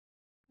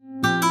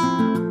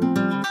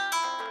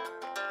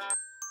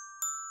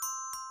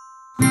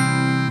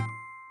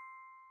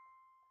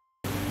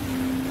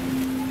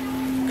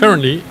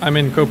Currently, I'm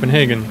in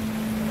Copenhagen.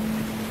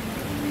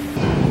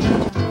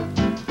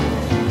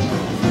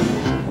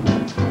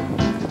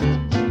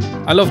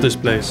 I love this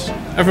place.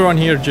 Everyone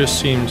here just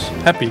seems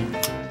happy.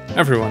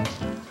 Everyone.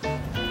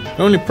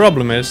 The only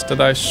problem is that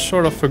I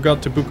sort of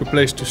forgot to book a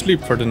place to sleep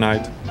for the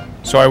night.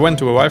 So I went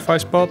to a Wi-Fi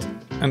spot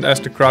and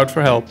asked the crowd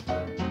for help.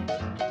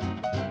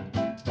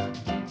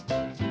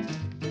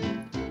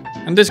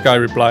 And this guy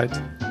replied.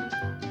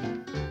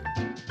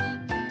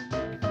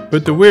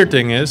 But the weird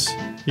thing is,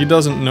 he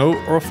doesn't know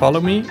or follow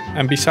me,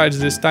 and besides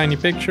this tiny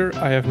picture,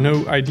 I have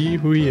no idea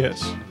who he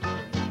is.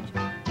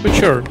 But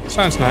sure,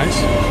 sounds nice.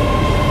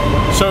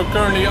 So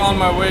currently on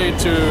my way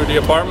to the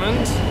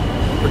apartment.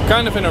 We're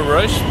kind of in a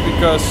rush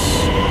because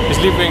he's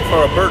leaving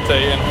for a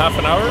birthday in half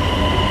an hour.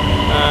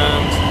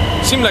 And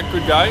he seemed like a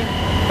good guy.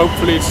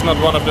 Hopefully it's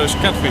not one of those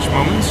catfish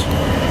moments.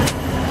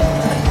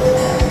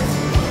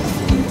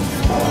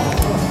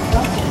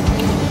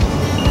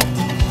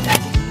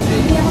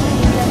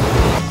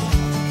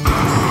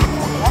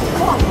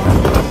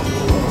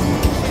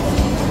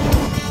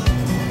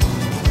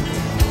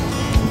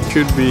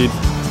 Should be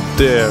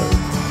there.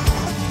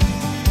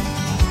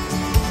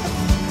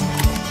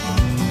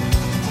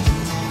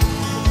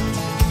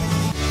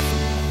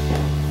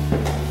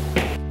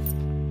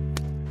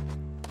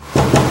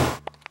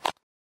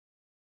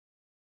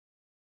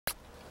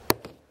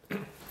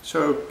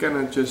 So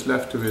Kenneth just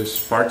left to his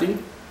party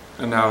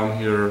and now I'm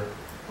here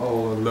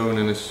all alone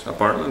in his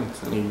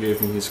apartment and he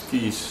gave me his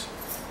keys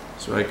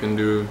so I can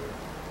do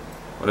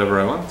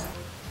whatever I want.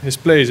 His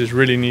place is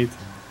really neat.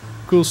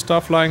 Cool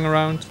stuff lying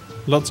around,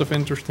 lots of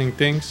interesting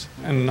things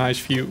and a nice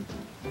view.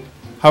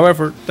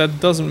 However, that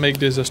doesn't make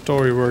this a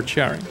story worth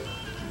sharing.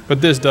 But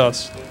this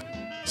does.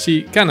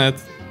 See,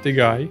 Kenneth, the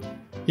guy,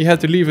 he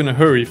had to leave in a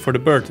hurry for the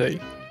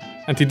birthday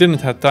and he didn't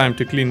have time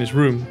to clean his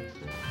room.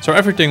 So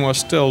everything was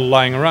still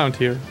lying around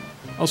here.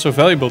 Also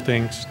valuable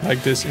things,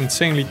 like this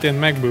insanely thin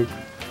MacBook.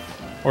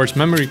 Or his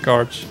memory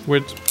cards,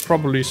 with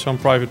probably some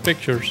private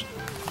pictures.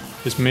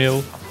 His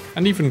mail,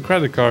 and even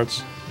credit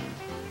cards.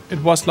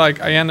 It was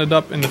like I ended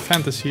up in the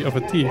fantasy of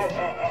a thief.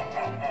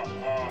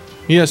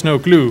 He has no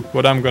clue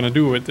what I'm gonna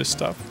do with this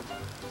stuff.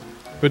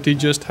 But he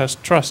just has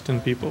trust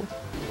in people.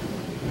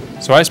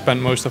 So I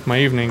spent most of my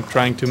evening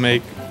trying to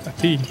make a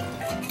tea.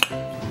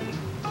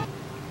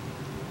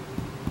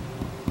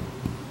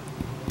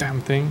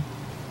 Damn thing.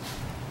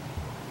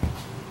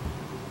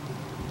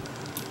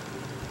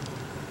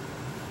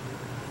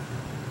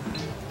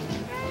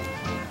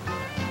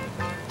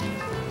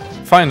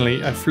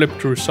 Finally, I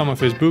flipped through some of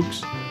his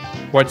books,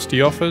 watched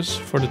The Office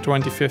for the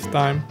 25th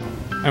time,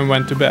 and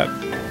went to bed.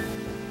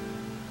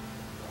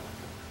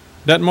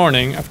 That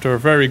morning, after a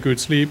very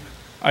good sleep,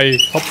 I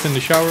hopped in the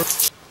shower,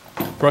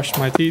 brushed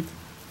my teeth,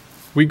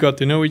 we got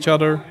to know each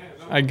other,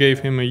 I gave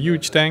him a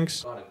huge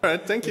thanks.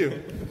 Alright, thank you.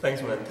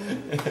 Thanks, man.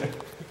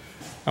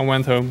 And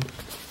went home.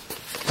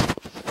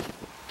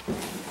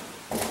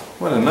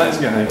 What a nice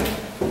guy.